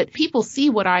about it, but people see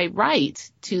what I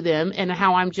write to them and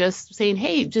how I'm just saying,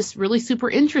 hey, just really super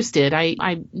interested.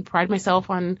 I pride myself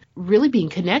on really being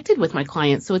connected with my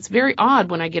clients, so it's very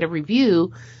odd when I get a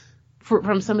review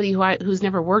from somebody who's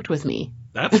never worked with me.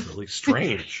 That's really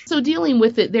strange. So dealing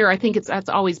with it there, I think that's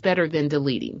always better than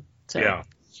deleting. So. Yeah.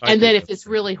 And then if it's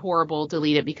really horrible,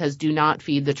 delete it because do not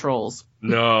feed the trolls.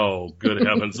 No, good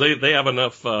heavens. They have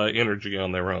enough energy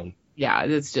on their own. Yeah,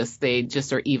 it's just, they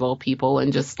just are evil people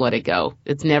and just let it go.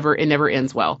 It never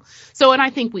ends well. So, and I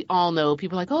think we all know,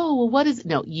 people are like, oh, well, what is it?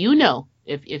 No,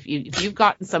 if you've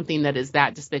gotten something that is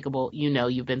that despicable,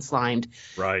 you've been slimed.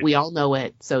 Right. We all know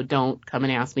it. So don't come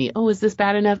and ask me, oh, is this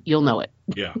bad enough? You'll know it.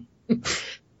 Yeah.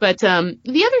 But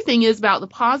the other thing is about the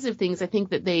positive things I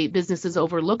think that businesses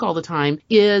overlook all the time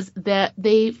is that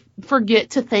they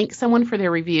forget to thank someone for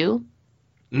their review.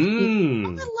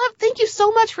 Thank you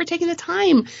so much for taking the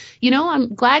time.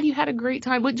 I'm glad you had a great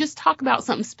time. But just talk about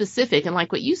something specific. And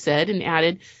like what you said and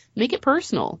added, make it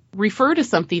personal. Refer to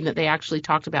something that they actually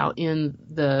talked about in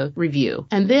the review.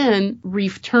 And then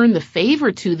return the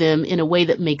favor to them in a way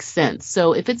that makes sense.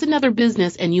 So if it's another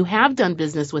business and you have done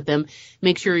business with them,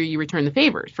 make sure you return the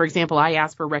favor. For example, I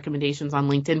ask for recommendations on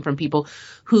LinkedIn from people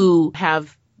who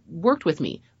have worked with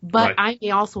me, but right. I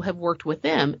may also have worked with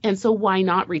them. And so why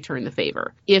not return the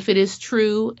favor? If it is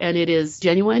true and it is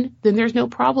genuine, then there's no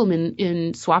problem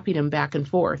in swapping them back and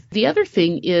forth. The other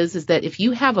thing is that if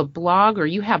you have a blog or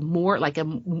you have more like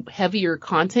a heavier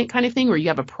content kind of thing, or you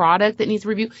have a product that needs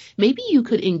review, maybe you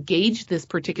could engage this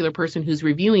particular person who's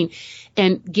reviewing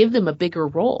and give them a bigger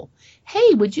role.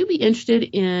 Hey, would you be interested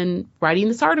in writing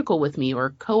this article with me or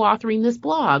co-authoring this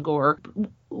blog or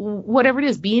whatever it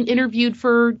is, being interviewed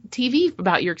for TV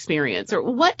about your experience or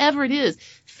whatever it is?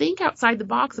 Think outside the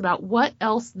box about what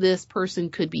else this person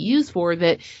could be used for,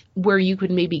 where you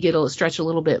could maybe stretch a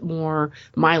little bit more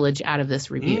mileage out of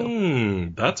this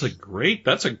review. That's a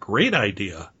great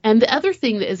idea. And the other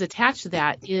thing that is attached to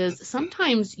that is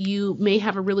sometimes you may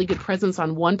have a really good presence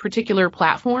on one particular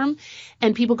platform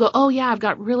and people go, oh yeah, I've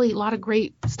got really a lot of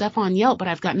great stuff on Yelp, but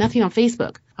I've got nothing on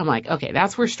Facebook. I'm like, okay,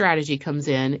 that's where strategy comes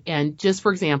in. And just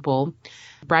for example,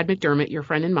 Brad McDermott, your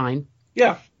friend and mine.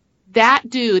 Yeah. That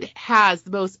dude has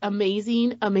the most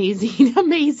amazing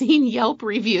Yelp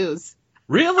reviews.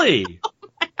 Really? Oh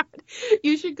my God.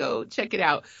 You should go check it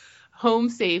out. Home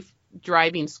Safe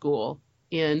Driving School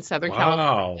in Southern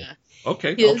California.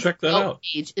 Okay, His I'll check that out.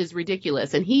 Page is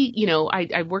ridiculous. And he,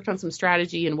 I worked on some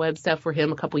strategy and web stuff for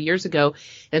him a couple years ago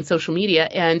and social media.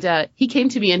 And he came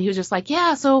to me and he was just like,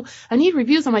 yeah, so I need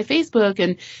reviews on my Facebook.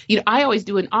 And, I always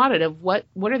do an audit of what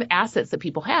are the assets that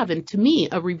people have. And to me,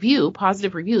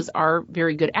 positive reviews are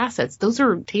very good assets. Those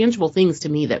are tangible things to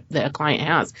me that a client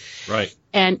has. Right.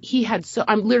 And he had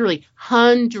I'm literally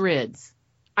hundreds.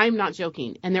 I'm not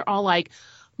joking. And they're all like,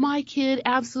 my kid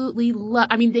absolutely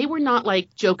they were not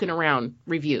like joking around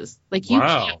reviews. Like you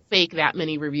can't fake that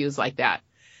many reviews like that.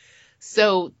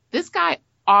 So this guy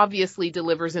obviously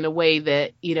delivers in a way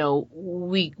that,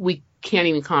 we can't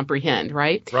even comprehend,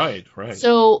 right? Right.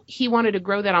 So he wanted to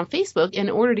grow that on Facebook.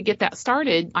 In order to get that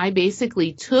started, I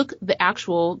basically took the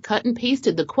actual cut and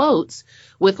pasted the quotes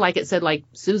with, like it said, like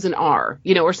Susan R.,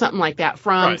 or something like that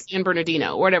from San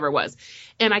Bernardino, or whatever it was.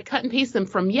 And I cut and pasted them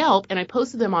from Yelp and I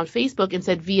posted them on Facebook and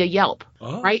said via Yelp,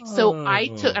 right? So I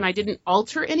took, and I didn't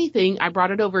alter anything. I brought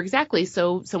it over exactly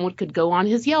so someone could go on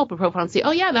his Yelp profile and say,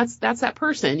 oh yeah, that's that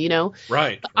person,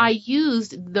 Right. I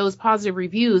used those positive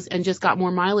reviews and just got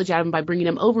more mileage out of them by bringing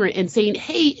them over and saying,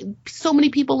 hey, so many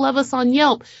people love us on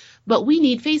Yelp, but we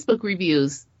need Facebook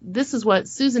reviews. This is what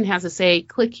Susan has to say.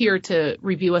 Click here to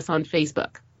review us on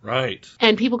Facebook. Right.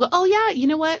 And people go, oh yeah, you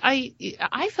know what?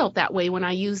 I felt that way when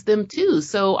I used them too.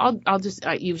 So I'll just,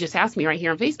 you've just asked me right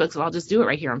here on Facebook, so I'll just do it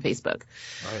right here on Facebook.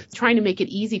 Right. Trying to make it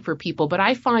easy for people. But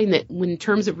I find that in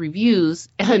terms of reviews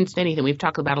and anything, we've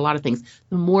talked about a lot of things,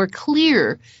 the more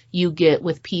clear you get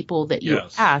with people that you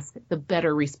ask, the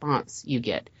better response you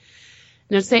get.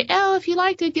 say, oh, if you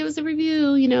liked it, give us a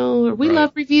review, or we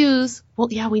love reviews. Well,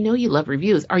 yeah, we know you love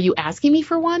reviews. Are you asking me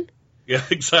for one? Yeah,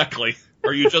 exactly.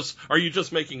 Are you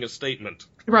just making a statement?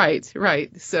 Right.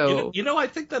 So, I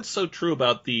think that's so true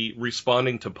about the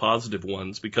responding to positive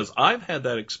ones, because I've had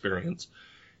that experience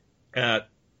at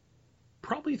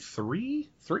probably three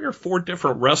or four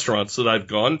different restaurants that I've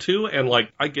gone to, and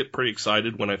I get pretty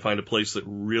excited when I find a place that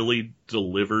really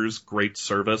delivers great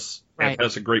service and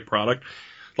has a great product.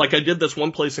 Like I did this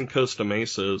one place in Costa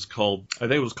Mesa, I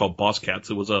think it was called Boss Cats.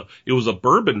 It was a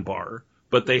bourbon bar,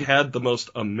 but they had the most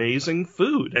amazing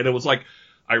food. And it was like,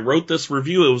 I wrote this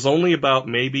review. It was only about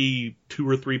maybe 2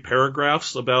 or 3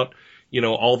 paragraphs about,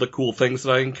 all the cool things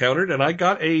that I encountered. And I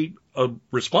got a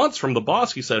response from the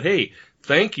boss. He said, hey,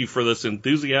 thank you for this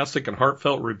enthusiastic and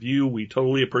heartfelt review. We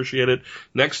totally appreciate it.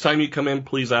 Next time you come in,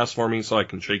 please ask for me so I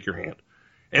can shake your hand.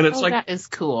 And it's that is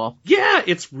cool. Yeah,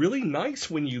 it's really nice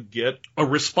when you get a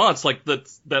response like that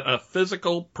a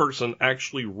physical person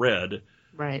actually read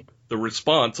the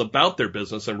response about their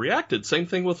business and reacted. Same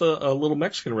thing with a little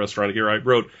Mexican restaurant here. I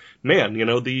wrote, man,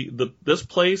 this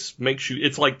place makes you,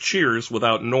 it's like Cheers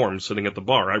without Norm sitting at the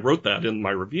bar. I wrote that in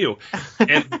my review.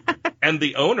 And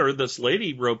the owner, this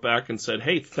lady, wrote back and said,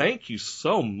 hey, thank you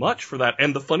so much for that.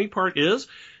 And the funny part is,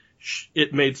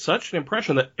 it made such an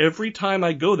impression that every time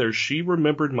I go there, she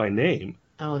remembered my name.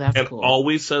 Oh, that's cool. And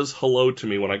always says hello to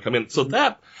me when I come in. So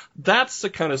that's the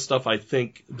kind of stuff I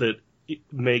think that it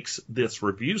makes this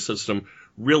review system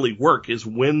really work, is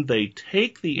when they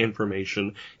take the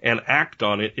information and act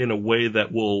on it in a way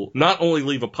that will not only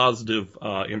leave a positive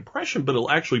impression, but it'll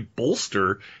actually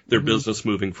bolster their business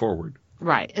moving forward.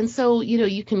 Right. And so,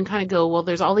 you can kind of go, well,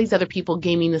 there's all these other people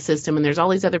gaming the system, and there's all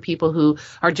these other people who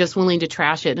are just willing to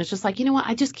trash it. And it's just like, what?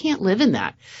 I just can't live in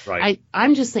that. Right.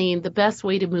 I'm just saying the best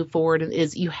way to move forward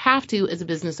is you have to, as a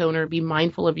business owner, be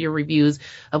mindful of your reviews,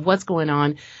 of what's going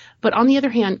on. But on the other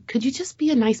hand, could you just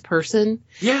be a nice person?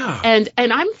 Yeah. And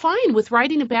I'm fine with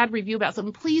writing a bad review about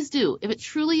something. Please do. If it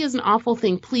truly is an awful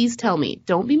thing, please tell me.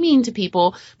 Don't be mean to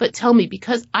people, but tell me,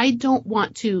 because I don't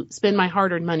want to spend my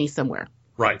hard-earned money somewhere.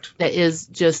 Right. That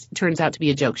turns out to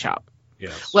be a joke shop.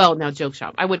 Yes. Well, now joke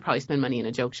shop. I would probably spend money in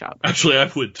a joke shop. Actually,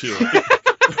 I would too.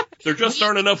 There just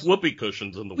aren't enough whoopee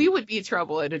cushions in the world. We would be in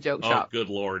trouble at a joke shop. Oh, good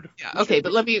Lord. Yeah. Okay,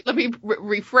 but let me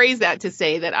rephrase that to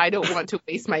say that I don't want to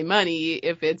waste my money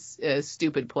if it's a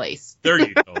stupid place. There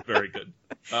you go. Very good.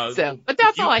 But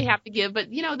that's all I have to give.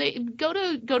 But they go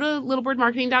to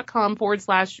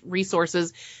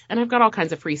littlebirdmarketing.com/resources, and I've got all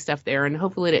kinds of free stuff there. And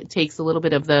hopefully it takes a little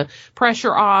bit of the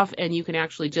pressure off, and you can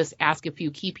actually just ask a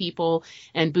few key people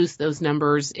and boost those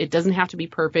numbers. It doesn't have to be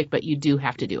perfect, but you do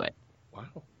have to do it.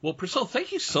 Wow. Well, Priscilla,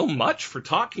 thank you so much for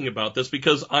talking about this,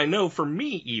 because I know for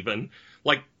me even,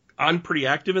 I'm pretty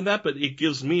active in that, but it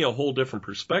gives me a whole different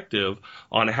perspective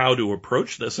on how to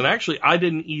approach this. And actually, I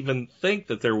didn't even think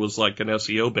that there was an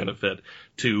SEO benefit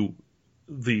to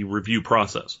the review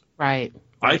process. Right.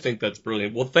 I think that's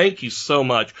brilliant. Well, thank you so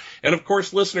much. And of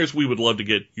course, listeners, we would love to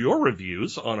get your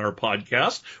reviews on our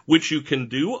podcast, which you can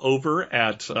do over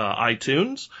at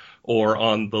iTunes, or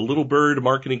on the Little Bird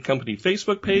Marketing Company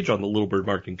Facebook page, on the Little Bird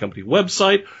Marketing Company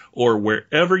website, or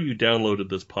wherever you downloaded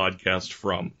this podcast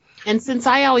from. And since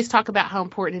I always talk about how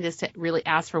important it is to really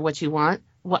ask for what you want,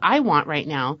 what I want right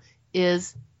now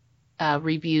is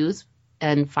reviews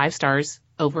and 5 stars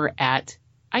over at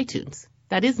iTunes.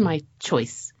 That is my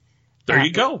choice. There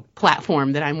you go.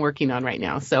 Platform that I'm working on right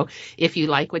now. So if you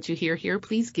like what you hear here,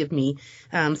 please give me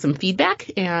some feedback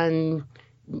and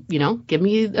give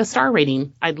me a star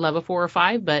rating. I'd love a 4 or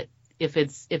 5, but if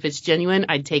it's genuine,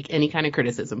 I'd take any kind of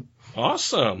criticism.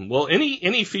 Awesome. Well,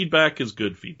 any feedback is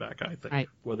good feedback, I think,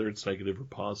 whether it's negative or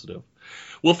positive.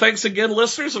 Well, thanks again,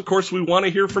 listeners. Of course, we want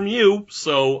to hear from you.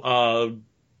 So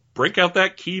break out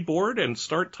that keyboard and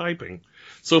start typing.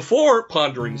 So for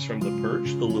Ponderings from the Perch,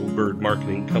 the Little Bird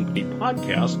Marketing Company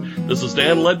podcast, this is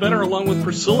Dan Ledbetter along with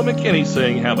Priscilla McKinney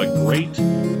saying have a great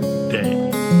day.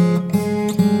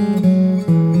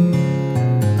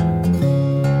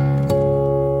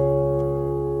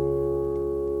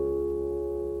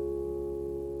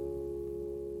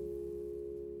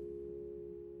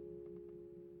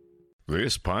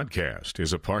 This podcast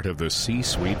is a part of the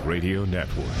C-Suite Radio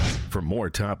Network. For more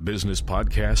top business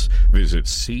podcasts, visit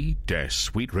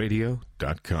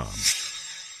c-suiteradio.com.